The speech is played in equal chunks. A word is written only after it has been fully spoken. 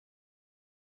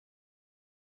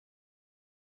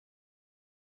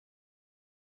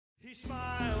He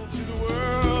smiled to the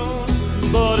world,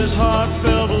 but his heart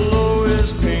fell below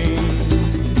his pain.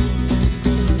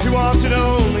 He wanted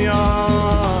only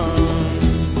arms,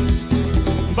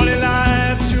 but he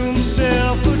lied to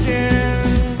himself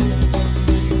again,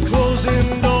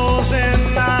 closing doors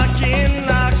and knocking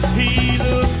knocks. He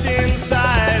looked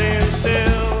inside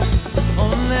himself,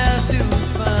 only to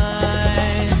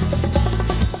find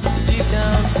deep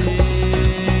down fear.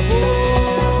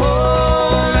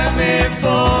 Oh, let me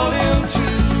fall into,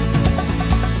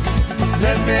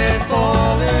 let me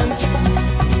fall into,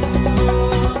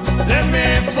 let me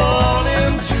fall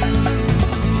into.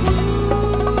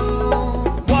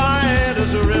 Wide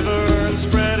as a river and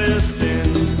spread as thin,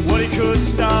 what he could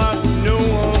start, no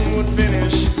one would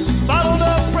finish. Bottled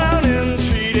up brown and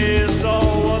treaties,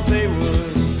 all what they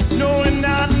would, knowing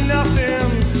not nothing.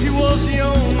 He was the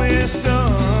only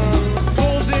son,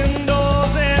 closing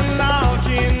doors and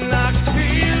knocking knocks.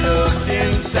 He looked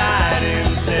inside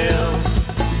himself,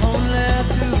 Only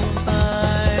to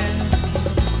find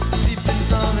seeping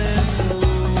from his soul.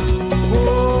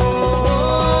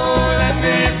 oh, let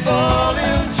me fall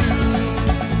into,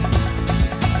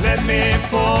 let me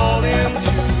fall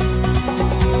into,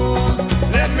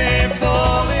 let me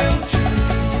fall into,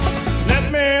 let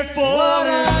me fall What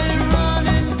are into, you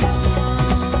running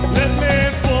from? let me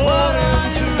fall What are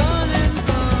into, you running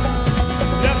from?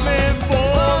 let me fall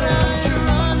What are into, you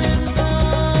running from?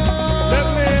 let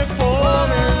me fall What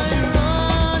are into. you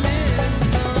running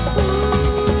from?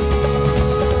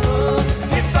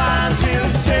 He finds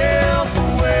himself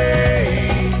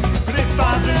away, but he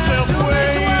finds himself away.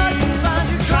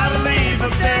 Try to leave,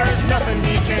 but there is nothing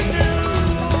he can do.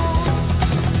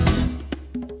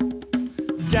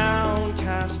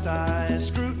 Downcast eyes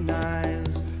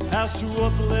scrutinize as to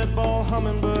what the lead-ball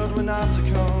hummingbird went out to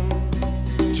come.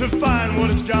 To find what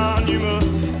is gone, you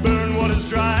must burn what is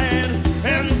dried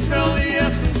and smell the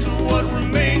essence of what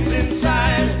remains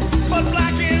inside. But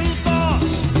blackened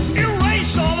thoughts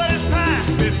erase all that is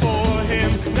past before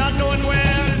him, not knowing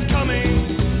where it is coming.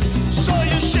 So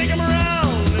you shake him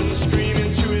around and scream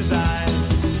into his eyes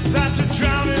that to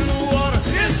drown in the water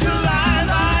is to lie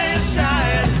by his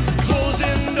side.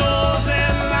 Closing doors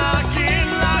and locking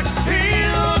locks, he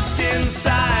looked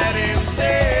inside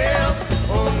himself,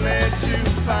 only to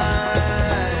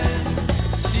find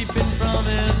Seeping from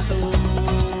his soul.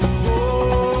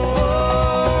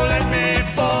 oh, let me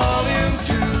fall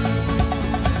into,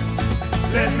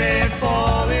 let me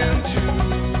fall into,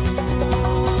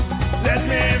 let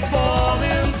me fall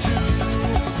into,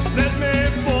 let me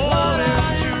fall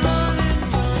into,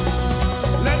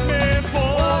 let me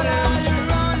fall into,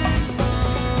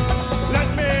 let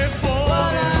me fall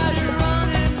into,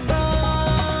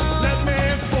 let me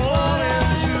fall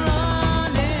into.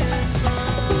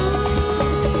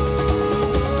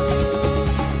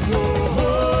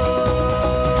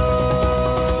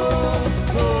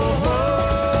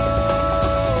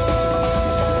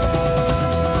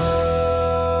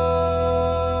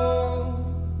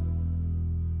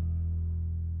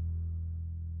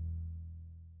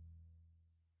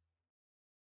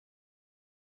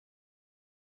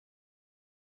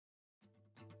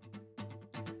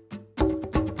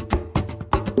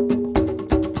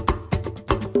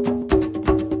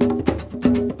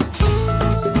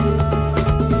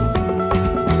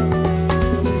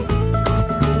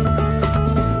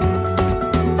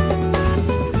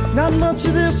 Not much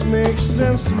of this makes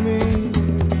sense to me.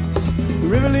 The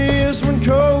river leaves when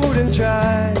cold and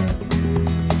dry,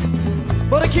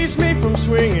 but it keeps me from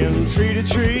swinging tree to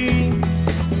tree,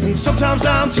 and sometimes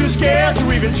I'm too scared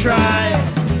to even try.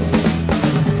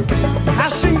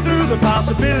 Passing through the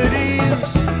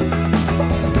possibilities,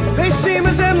 they seem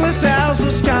as endless as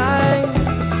the sky.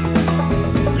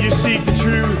 You seek the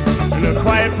truth in a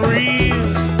quiet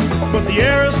breeze, but the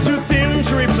air is too thin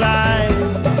to reply.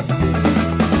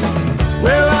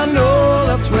 Well, I know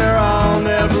that's where I'll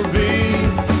never be,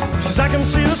 'cause I can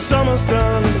see the summer's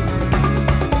done.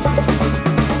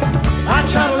 I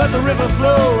try to let the river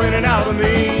flow in and out of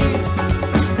me,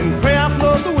 and pray I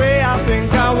float the way I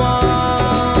think I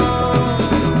want,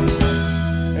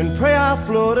 and pray I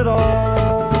float it all.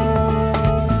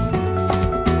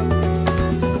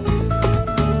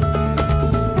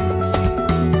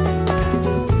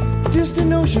 Distant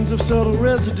notions of subtle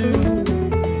residue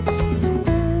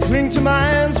cling to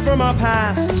minds from our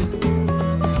past,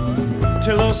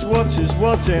 tell us what is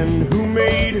what and who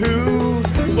made who,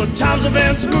 but time's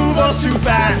events move us too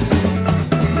fast.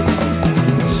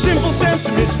 Simple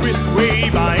sentiments whisked away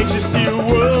by ancient steel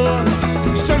world,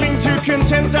 struggling to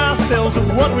content ourselves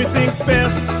with what we think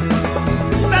best.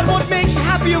 That what makes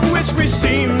happy of which we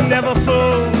seem never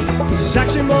full is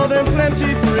actually more than than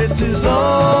plenty, for it is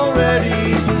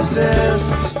already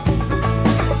possessed.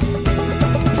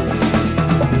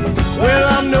 Well,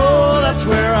 I know that's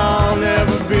where I'll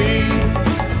never be,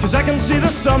 'cause I can see the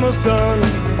summer's done.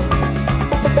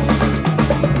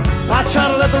 I try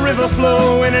to let the river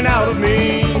flow in and out of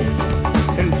me,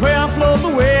 and pray I float the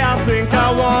way I think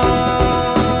I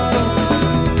want,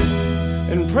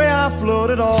 and pray I float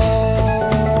it all.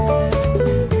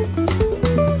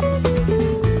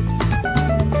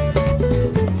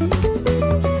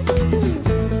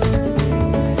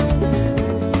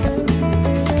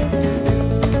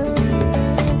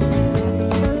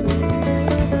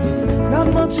 Not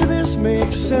much of this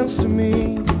makes sense to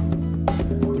me.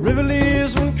 The river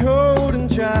leaves when cold and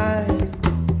dry,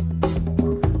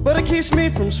 but it keeps me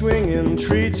from swinging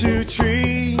tree to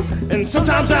tree, and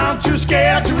sometimes I'm too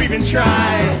scared to even try.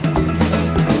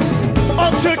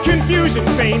 Utter confusion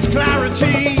feigns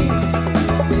clarity,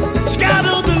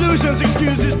 scattered delusions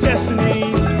excuses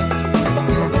destiny.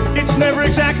 It's never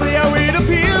exactly how it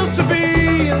appears to be.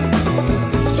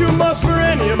 It's too much for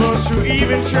any of us who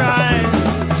even try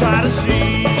to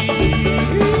see.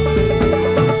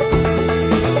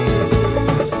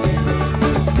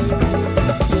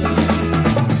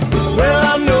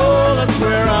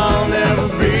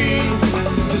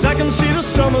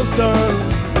 Summer's done.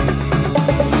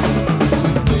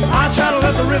 I try to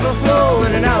let the river flow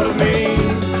in and out of me,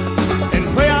 and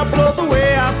pray I float the way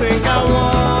I think I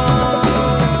want.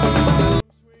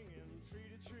 Swinging tree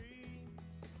to tree,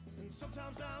 and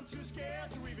sometimes I'm too scared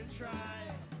to even try.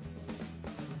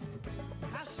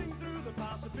 Passing through the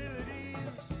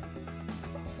possibilities,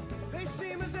 they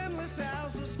seem as endless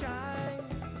as the sky.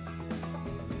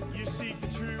 You seek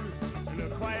the truth in a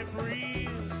quiet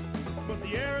breeze, but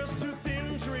the air is too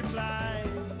thin to reply.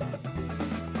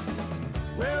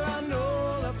 Well, I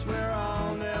know that's where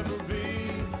I'll never be,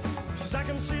 'cause I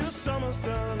can see the summer's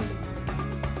done.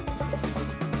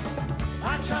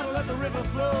 I try to let the river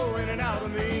flow in and out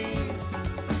of me,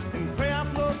 and pray I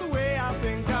float the way I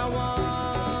think I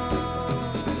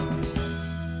want,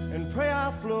 and pray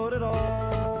I float it all.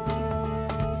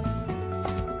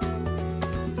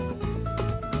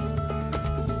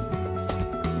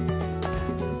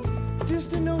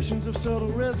 Distant oceans of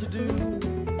subtle residue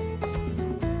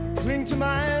cling to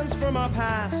minds from our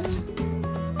past,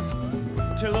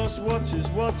 tell us what is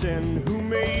what and who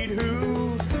made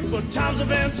who, but time's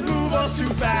events move us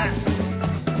too fast.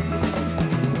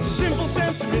 Simple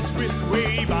sentiments whisked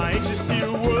away by anxious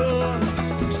steel wool,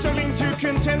 struggling to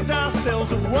content ourselves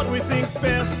with what we think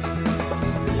best.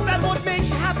 That what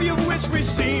makes happy of which we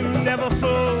seem never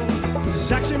full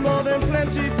is actually more than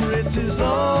plenty, for it is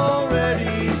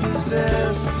already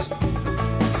possessed.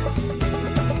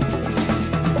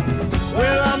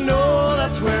 Well, I know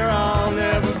that's where I'll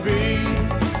never be,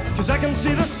 'cause I can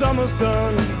see the summer's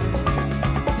done.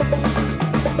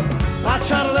 I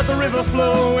try to let the river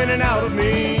flow in and out of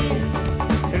me,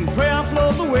 and pray I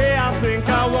float the way I think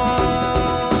I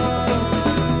want,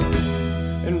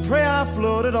 and pray I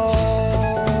float it all.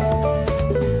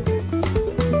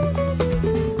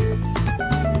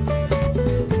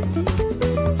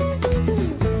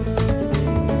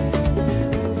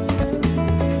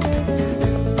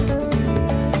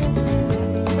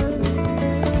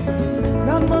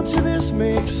 Much of this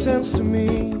makes sense to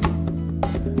me.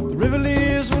 The river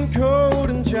leaves when cold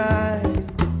and dry,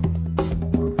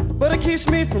 but it keeps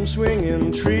me from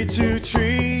swinging tree to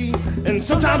tree, and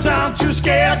sometimes I'm too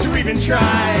scared to even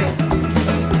try.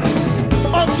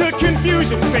 Utter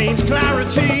confusion feigns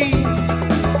clarity,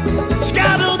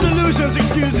 scattered delusions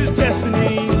excuses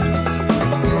destiny.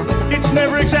 It's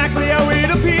never exactly how it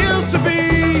appears to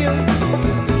be.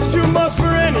 It's too much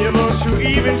for any of us who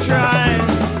even try